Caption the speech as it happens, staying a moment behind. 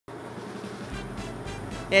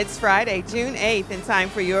It's Friday, June 8th, and time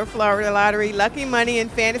for your Florida Lottery Lucky Money and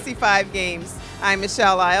Fantasy 5 games. I'm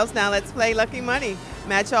Michelle Lyles. Now let's play Lucky Money.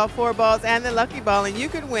 Match all 4 balls and the Lucky Ball, and you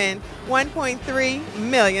could win $1.3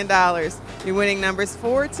 million. Your winning numbers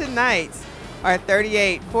for tonight are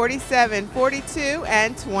 38, 47, 42,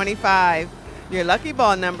 and 25. Your Lucky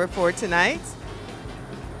Ball number for tonight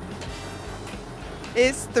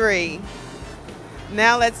is 3.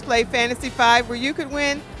 Now let's play Fantasy 5, where you could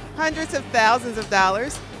win hundreds of thousands of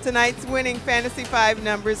dollars. Tonight's winning Fantasy 5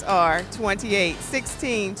 numbers are 28,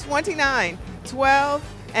 16, 29,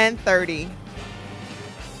 12, and 30.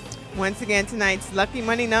 Once again, tonight's Lucky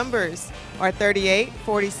Money numbers are 38,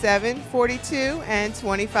 47, 42, and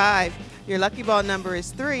 25. Your Lucky Ball number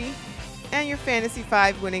is 3, and your Fantasy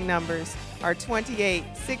 5 winning numbers are 28,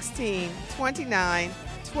 16, 29,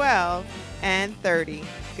 12, and 30.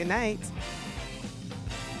 Good night.